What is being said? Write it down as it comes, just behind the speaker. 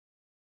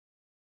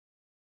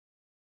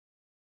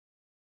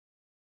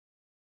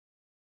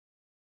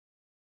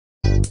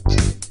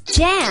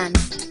Jan,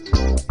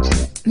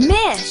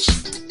 Mish,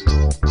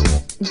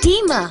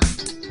 Dima,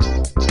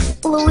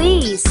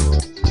 Louise.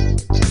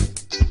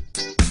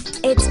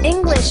 It's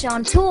English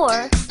on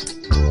tour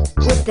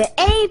with the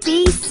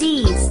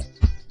ABCs.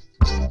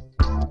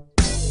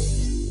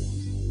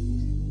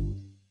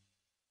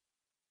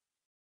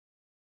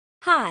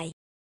 Hi,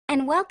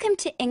 and welcome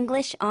to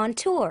English on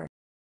Tour.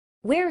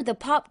 We're the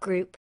pop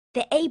group,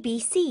 the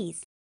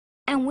ABCs,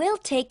 and we'll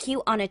take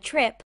you on a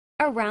trip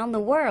around the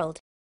world,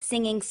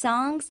 singing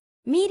songs,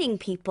 meeting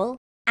people,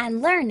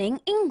 and learning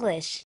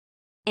English.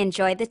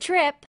 Enjoy the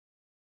trip!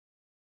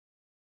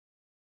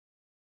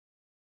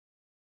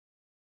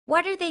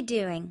 What are they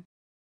doing?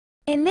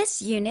 In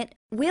this unit,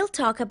 we'll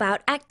talk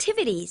about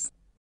activities.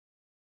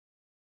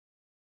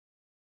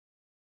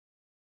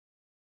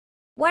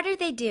 What are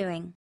they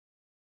doing?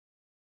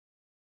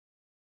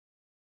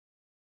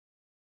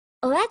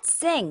 Let's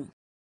sing.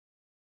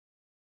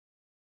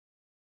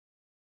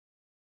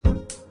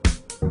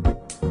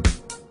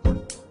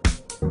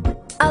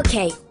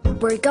 Okay,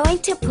 we're going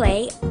to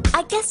play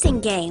a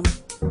guessing game.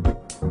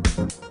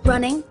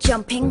 Running,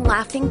 jumping,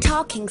 laughing,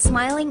 talking,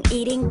 smiling,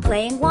 eating,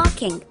 playing,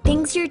 walking.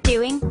 Things you're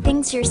doing,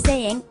 things you're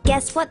saying,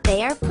 guess what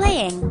they are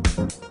playing?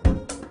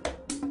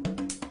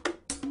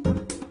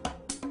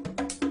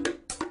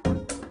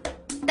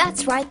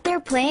 That's right,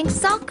 they're playing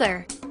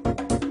soccer.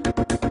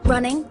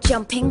 Running,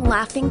 jumping,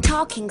 laughing,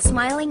 talking,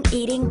 smiling,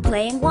 eating,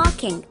 playing,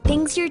 walking.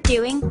 Things you're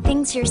doing,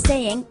 things you're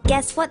saying,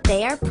 guess what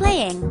they are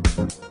playing?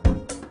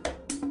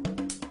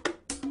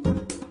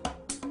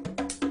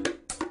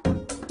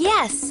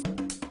 Yes,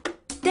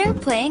 they're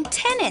playing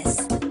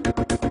tennis.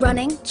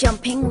 Running,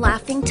 jumping,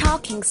 laughing,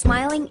 talking,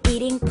 smiling,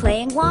 eating,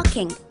 playing,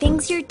 walking.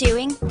 Things you're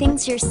doing,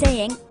 things you're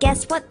saying,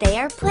 guess what they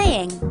are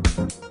playing?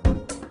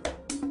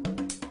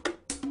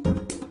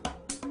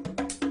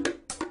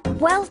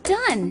 Well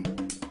done!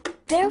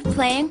 They're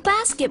playing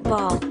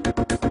basketball.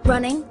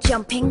 Running,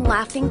 jumping,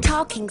 laughing,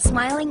 talking,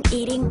 smiling,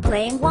 eating,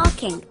 playing,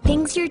 walking.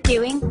 Things you're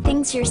doing,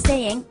 things you're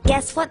saying,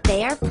 guess what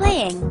they are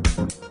playing?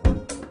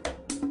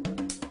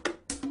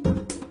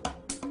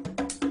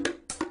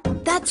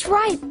 That's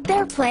right,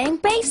 they're playing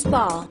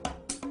baseball.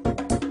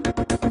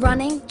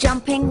 Running,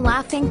 jumping,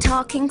 laughing,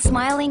 talking,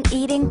 smiling,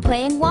 eating,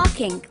 playing,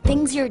 walking.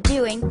 Things you're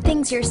doing,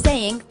 things you're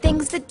saying,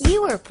 things that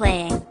you are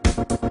playing.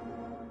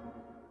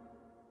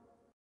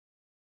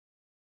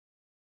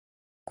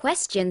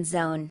 Question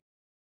zone.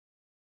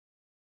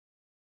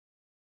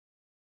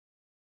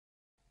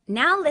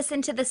 Now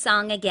listen to the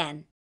song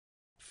again.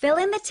 Fill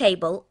in the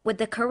table with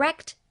the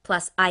correct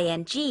plus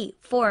ing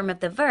form of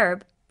the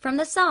verb from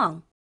the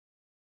song.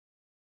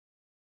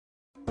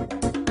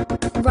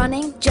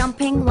 Running,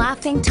 jumping,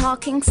 laughing,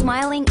 talking,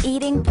 smiling,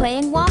 eating,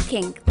 playing,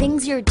 walking.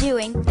 Things you're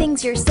doing,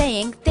 things you're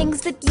saying,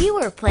 things that you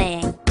are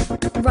playing.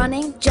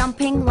 Running,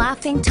 jumping,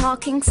 laughing,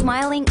 talking,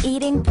 smiling,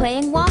 eating,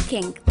 playing,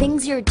 walking.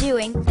 Things you're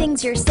doing,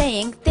 things you're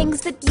saying,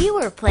 things that you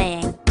are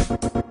playing.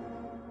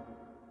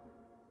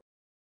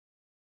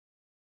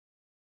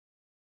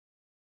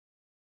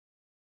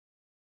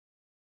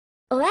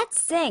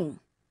 Let's sing.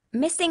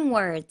 Missing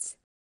words.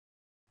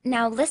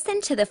 Now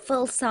listen to the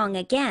full song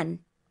again.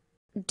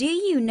 Do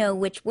you know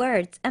which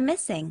words are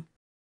missing?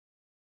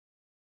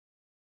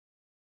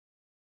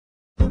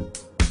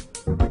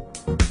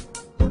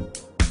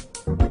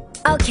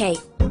 Okay,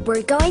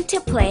 we're going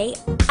to play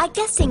a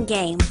guessing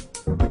game.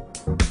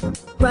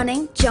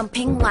 Running,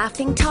 jumping,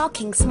 laughing,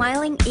 talking,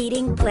 smiling,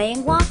 eating,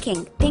 playing,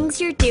 walking.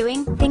 Things you're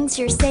doing, things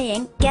you're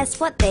saying, guess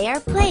what they are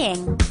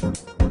playing?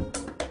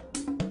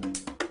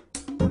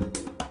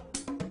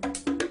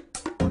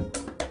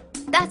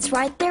 That's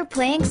right, they're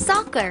playing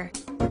soccer.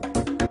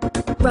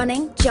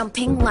 Running,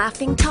 jumping,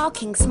 laughing,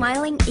 talking,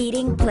 smiling,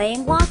 eating,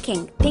 playing,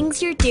 walking.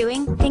 Things you're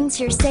doing, things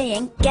you're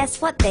saying,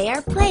 guess what they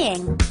are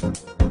playing?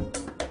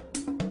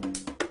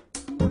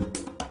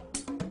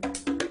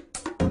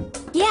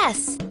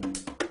 Yes,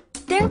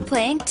 they're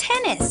playing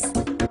tennis.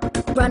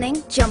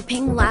 Running,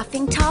 jumping,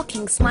 laughing,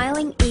 talking,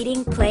 smiling,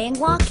 eating, playing,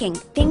 walking.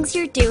 Things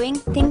you're doing,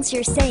 things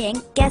you're saying,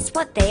 guess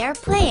what they are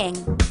playing?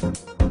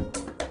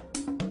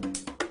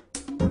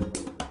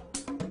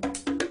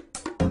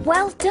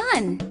 Well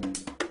done!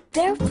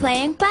 They're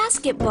playing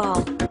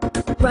basketball.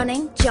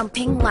 Running,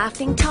 jumping,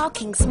 laughing,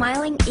 talking,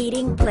 smiling,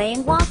 eating,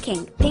 playing,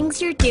 walking. Things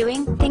you're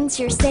doing, things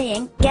you're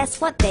saying, guess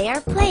what they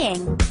are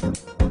playing?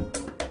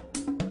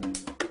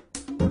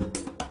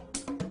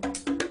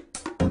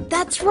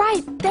 That's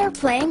right, they're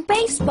playing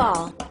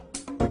baseball.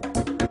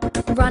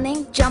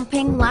 Running,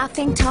 jumping,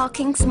 laughing,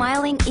 talking,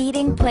 smiling,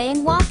 eating,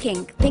 playing,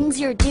 walking. Things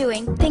you're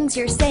doing, things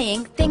you're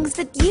saying, things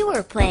that you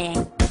are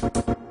playing.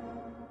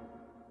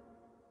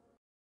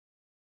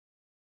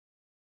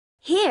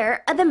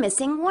 Here are the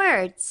missing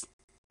words.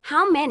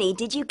 How many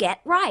did you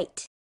get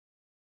right?